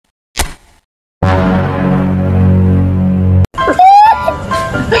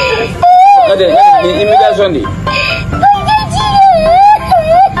Sunday.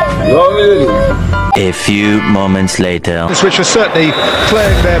 A few moments later. Which are certainly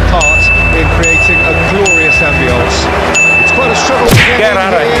playing their part in creating a glorious ambience. It's quite a struggle to get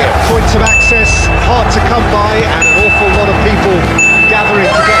in here. Points of access, hard to come by, and an awful lot of people gathering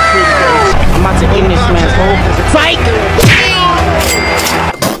to get through the gates. I'm about to end this man's whole fight!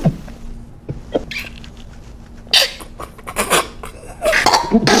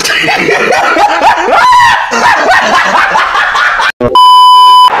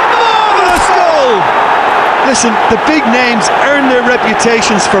 Marvellous goal! Listen, the big names earn their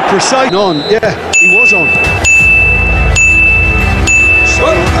reputations for precise. On, yeah, he was on.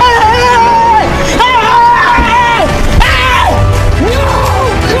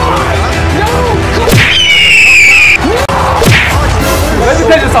 Let me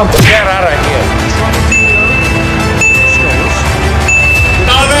tell you something. Get out of here.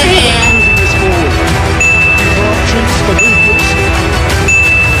 Over here.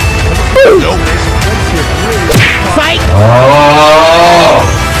 Nope. Fight! Oh.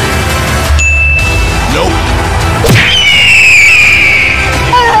 Nope.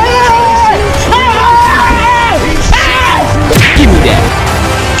 Give me that.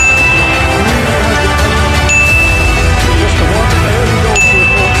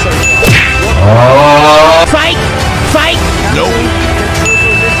 Fight! Fight! Nope.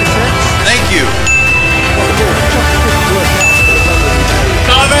 Thank you.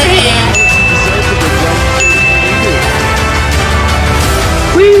 Over here.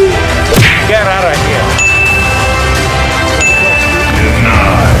 Get out of here.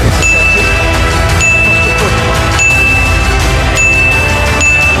 Denied.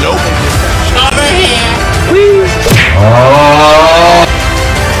 Nope. Over here. Oh.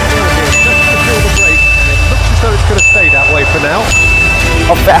 It's going to stay that way for now.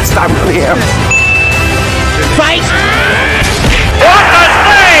 How fast I really am. Fight! What a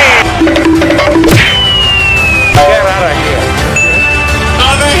save! Get out of here.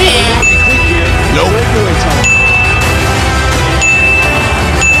 Over here. Nope.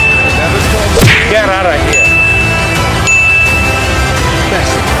 Get out of here.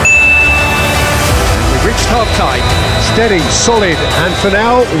 We've reached half-time. Steady, solid, and for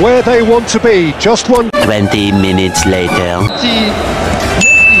now, where they want to be. Just one. 20 minutes later.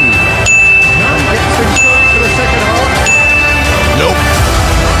 Nope.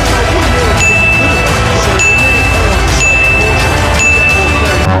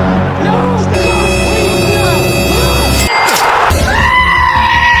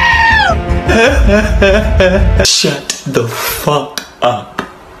 Shut the fuck up.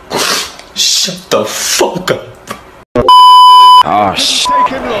 Shut the fuck up. Oh shit.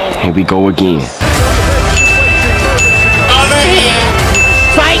 Here we go again. Over here.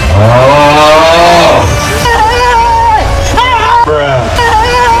 Fight! Oh. Bruh.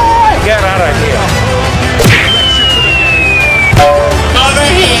 Get out of here. Over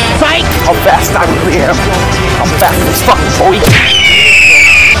here. Fight! How fast I really am. I'm fast as fuck, boy.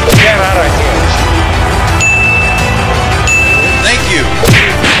 Get out of here. Thank you.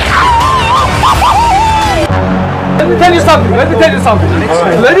 Let me tell you something. Let me tell you something.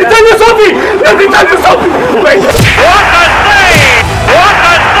 Let me tell you something. Let me tell you something. Wait. What a save! What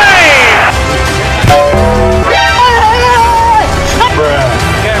a save! Bruh.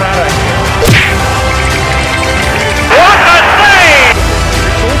 Get out of here. What a save!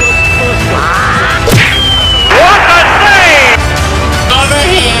 What a save! Over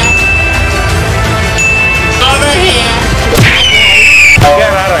here. Over here.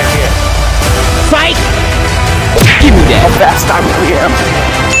 Get out of here. Fight! Give me that. How fast I really am.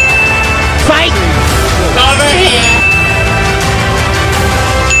 Fight! Over here.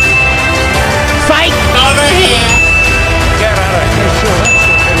 Fight! Over here. Get out of here.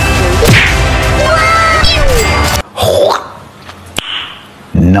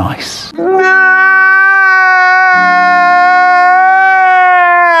 Nice.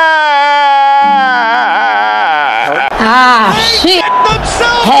 Ah, shit.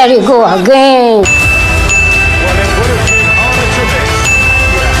 Had to go again. Well, it would have been honour to miss.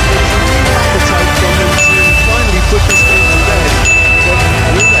 Appetite from them to finally put this game to bed. But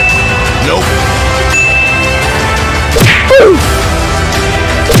will they? Nope.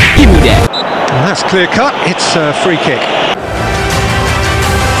 Give me that. And that's clear cut. It's a free kick.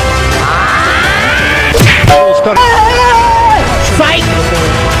 Fight!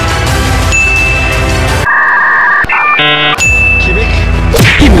 Kimmich.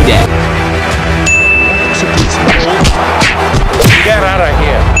 Give me that. Get out of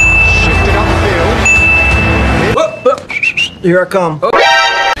here. Shifted upfield. Here I come.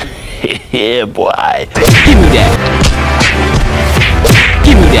 Yeah, boy. die. Give me that.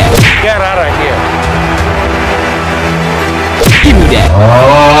 Give me that. Get out of here. Give me that.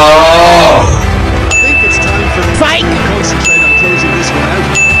 I think it's time for them Fight. to concentrate on closing this one out.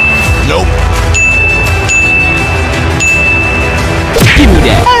 Nope. Give me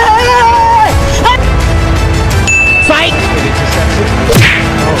that. Fight.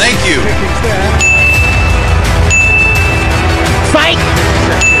 Thank you. Kicking's there. Fight.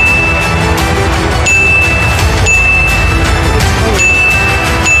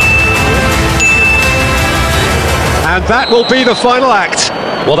 And that will be the final act.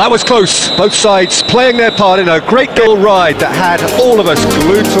 Well, that was close. Both sides playing their part in a great goal ride that had all of us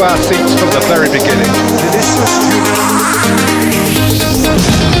glued to our seats from the very beginning.